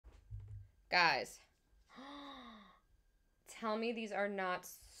Guys, tell me these are not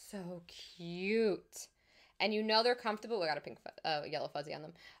so cute. And you know they're comfortable. We got a pink, yellow fuzzy on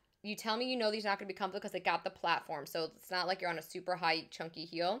them. You tell me you know these are not going to be comfortable because they got the platform. So it's not like you're on a super high chunky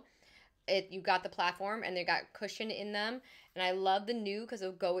heel. You got the platform and they got cushion in them. And I love the new because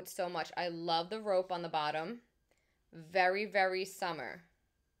it'll go with so much. I love the rope on the bottom. Very, very summer.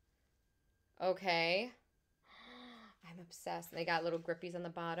 Okay. I'm obsessed. And they got little grippies on the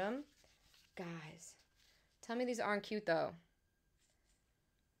bottom. Guys, tell me these aren't cute though.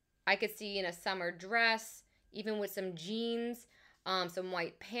 I could see in a summer dress, even with some jeans, some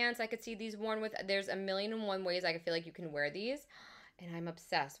white pants. I could see these worn with. There's a million and one ways I feel like you can wear these. And I'm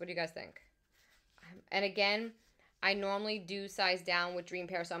obsessed. What do you guys think? And again, I normally do size down with Dream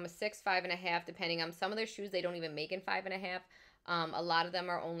Pair. So I'm a 6, 5.5, depending on some of their shoes. They don't even make in 5.5. A lot of them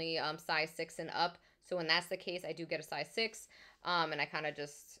are only size 6 and up. So when that's the case, I do get a size 6. And I kind of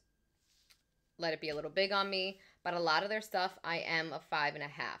just let it be a little big on me. But a lot of their stuff, I am a 5.5,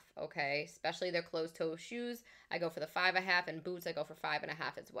 okay? Especially their closed-toe shoes. I go for the 5.5, and boots, I go for 5.5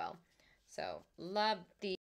 as well. So, love the